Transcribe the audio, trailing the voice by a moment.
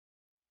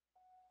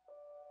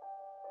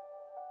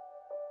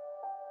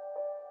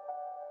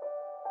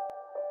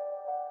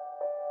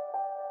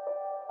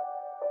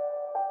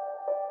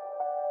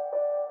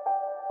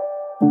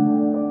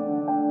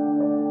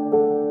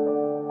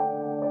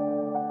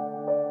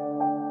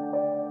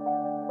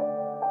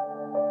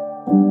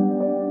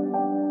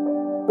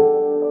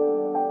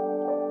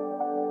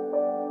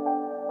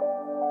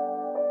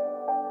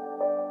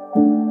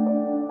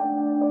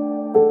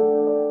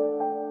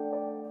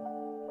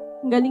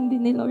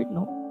ni Lord,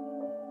 no?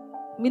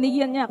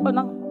 Binigyan niya ako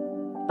ng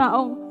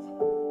taong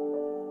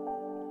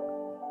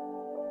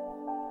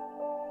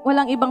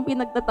walang ibang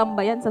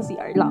pinagtatambayan sa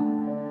CR lang.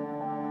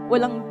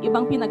 Walang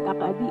ibang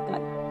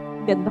pinagkakadikan.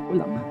 Ganda ko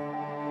lang.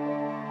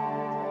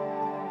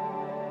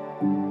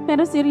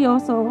 Pero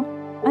seryoso,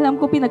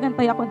 alam ko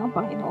pinagantay ako ng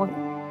Panginoon.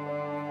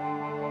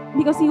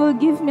 Because He will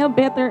give me a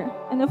better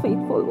and a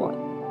faithful one.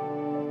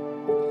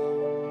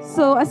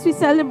 So, as we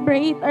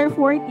celebrate our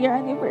 4th year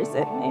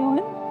anniversary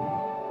ngayon,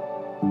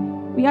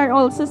 we are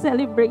also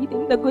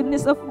celebrating the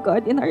goodness of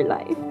God in our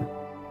life.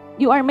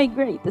 You are my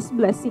greatest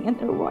blessing and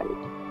reward.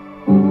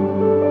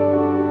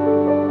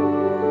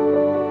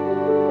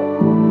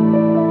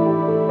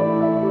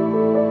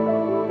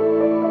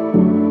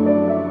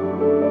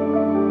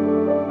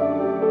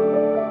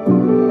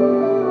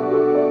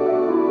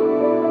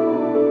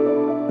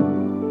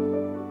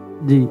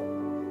 G,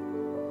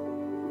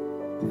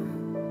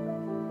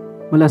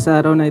 mula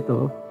sa araw na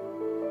ito,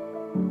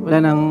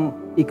 wala nang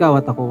ikaw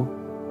at ako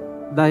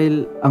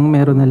dahil ang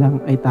meron na lang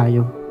ay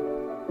tayo.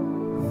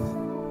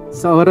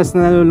 Sa oras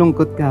na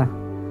nalulungkot ka,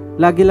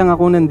 lagi lang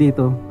ako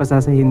nandito,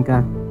 pasasahin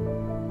ka.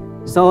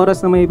 Sa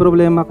oras na may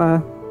problema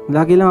ka,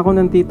 lagi lang ako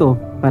nandito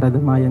para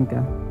damayan ka.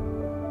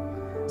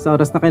 Sa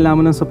oras na kailangan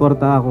mo ng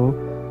suporta ako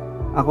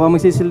ang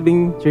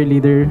magsisilbing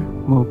cheerleader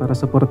mo para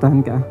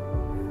suportahan ka.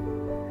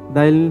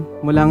 Dahil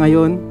mula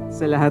ngayon,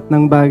 sa lahat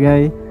ng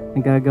bagay na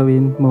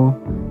gagawin mo,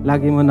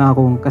 lagi mo na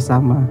akong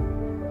kasama.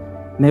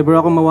 Never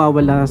ako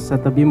mawawala sa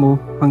tabi mo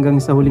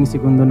hanggang sa huling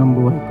segundo ng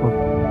buhay ko.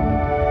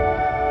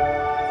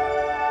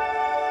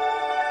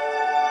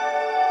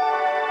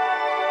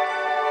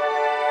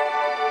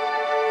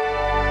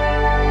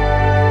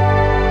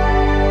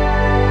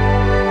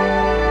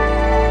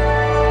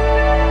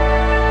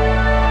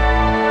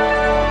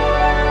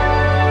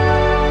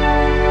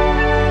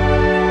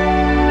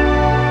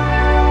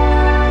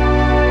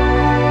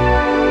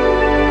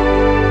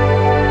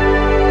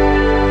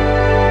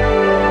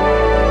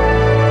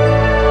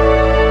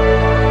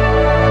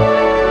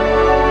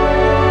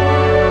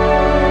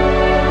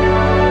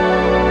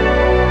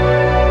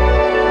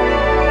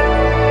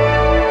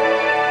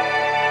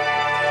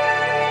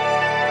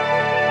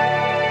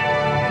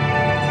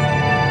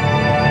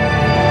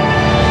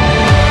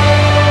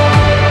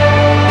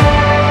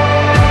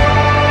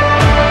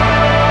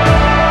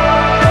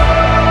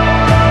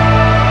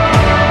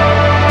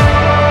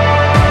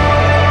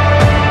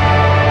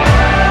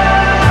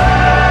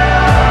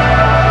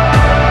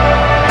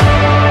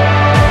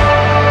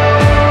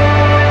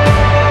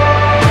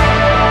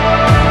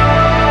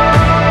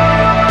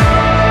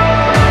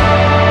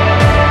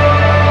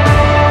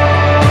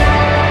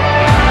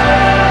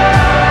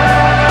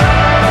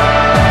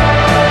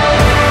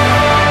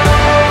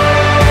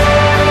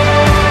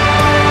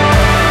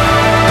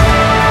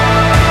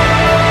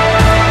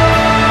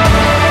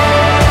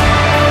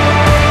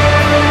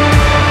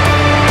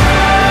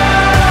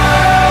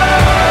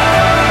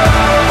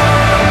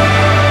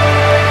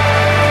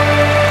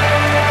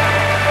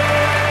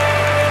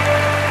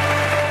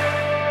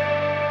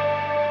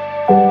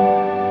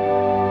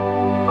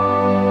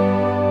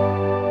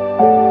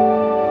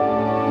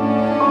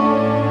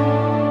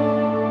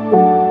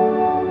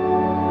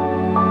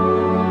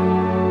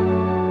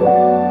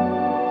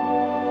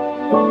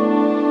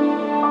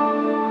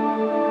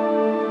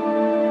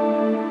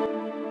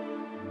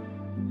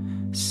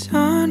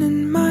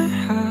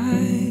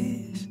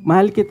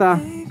 Mahal kita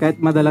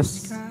kahit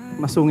madalas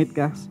masungit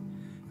ka.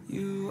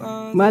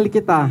 Mahal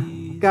kita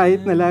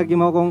kahit na lagi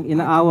mo akong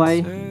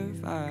inaaway,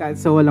 kahit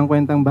sa walang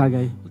kwentang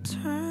bagay.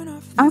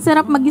 Ang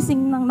sarap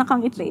magising ng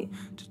nakangiti,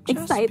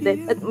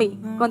 excited at may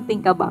konting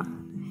kaba.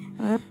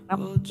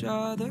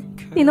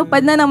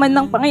 Tinupad na naman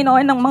ng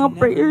Panginoon ng mga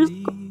prayers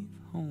ko.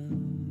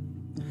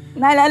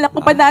 Naalala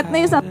ko pa dati na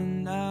yun sa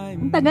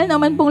tagal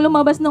naman pong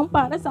lumabas ng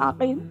para sa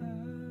akin.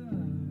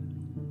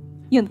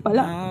 Yun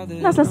pala,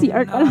 nasa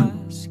CR ka lang.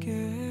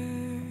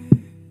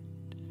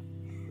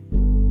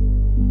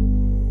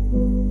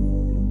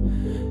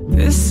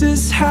 This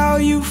is how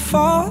you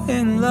fall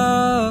in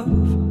love.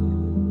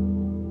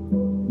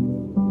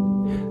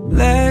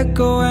 Let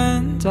go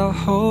and I'll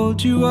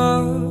hold you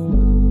up.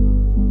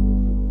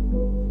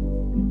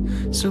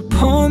 So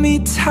pull me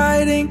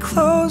tight and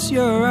close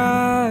your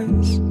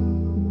eyes.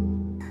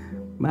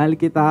 Mahal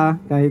kita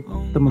kahit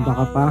tumaba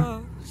ka pa.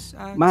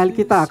 Mahal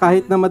kita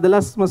kahit na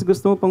madalas mas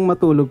gusto mo pang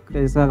matulog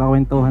kaysa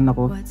kakwentuhan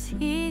ako.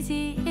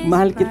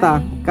 Mahal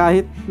kita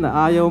kahit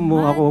na ayaw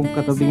mo akong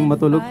katabing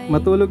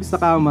matulog sa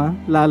kama,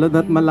 lalo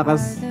na't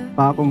malakas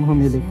pa akong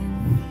humilig.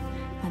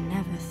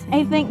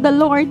 I thank the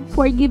Lord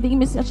for giving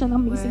me such an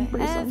amazing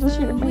person to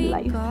share my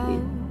life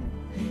with.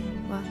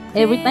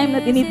 Every time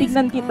na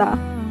tinitignan kita,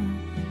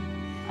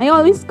 I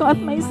always caught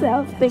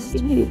myself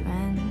thanking Him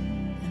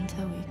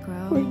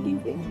for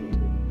giving me.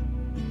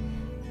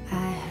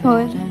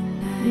 Lord,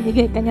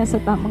 binigay ka niya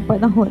sa tamang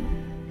panahon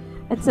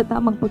at sa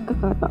tamang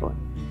pagkakataon.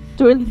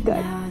 Truly,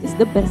 God is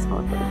the best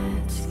author.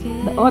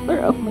 The author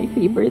of my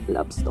favorite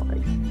love story.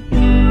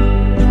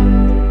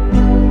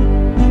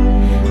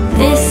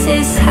 This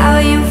is how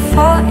you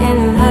fall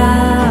in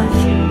love.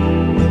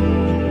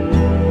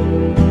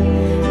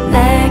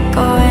 Let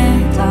go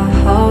and I'll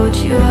hold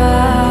you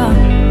up.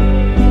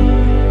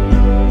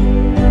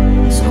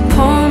 So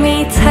pull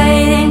me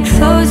tight and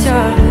close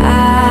your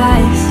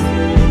eyes.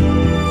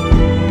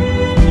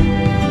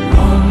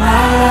 All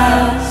my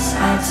love,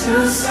 side to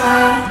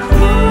side.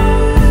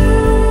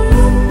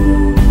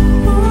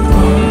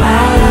 All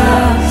my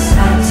love,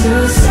 side to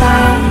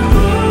side.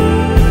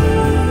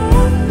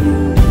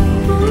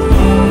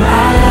 All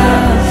my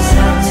love,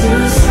 side to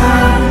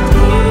side.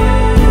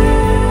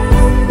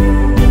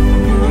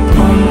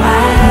 All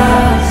my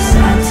love,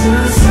 side to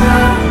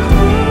side.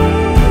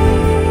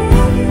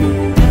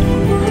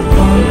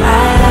 All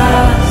my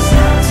love,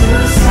 side to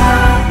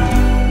side.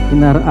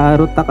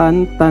 Inararo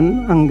takantan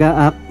ang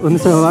gaak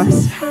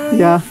unsawas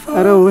ya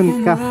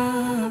arawon ka.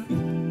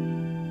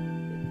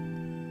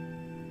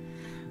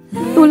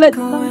 Tulad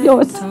ng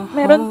Diyos,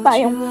 meron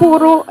tayong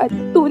puro at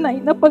tunay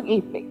na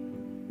pag-ibig.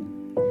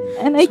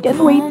 And I can't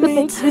wait to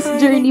take this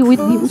journey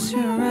with you.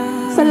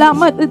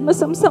 Salamat at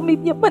masamsamid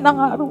niya pa ng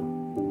araw.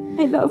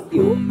 I love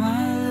you.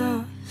 My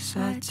love,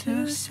 side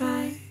to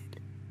side.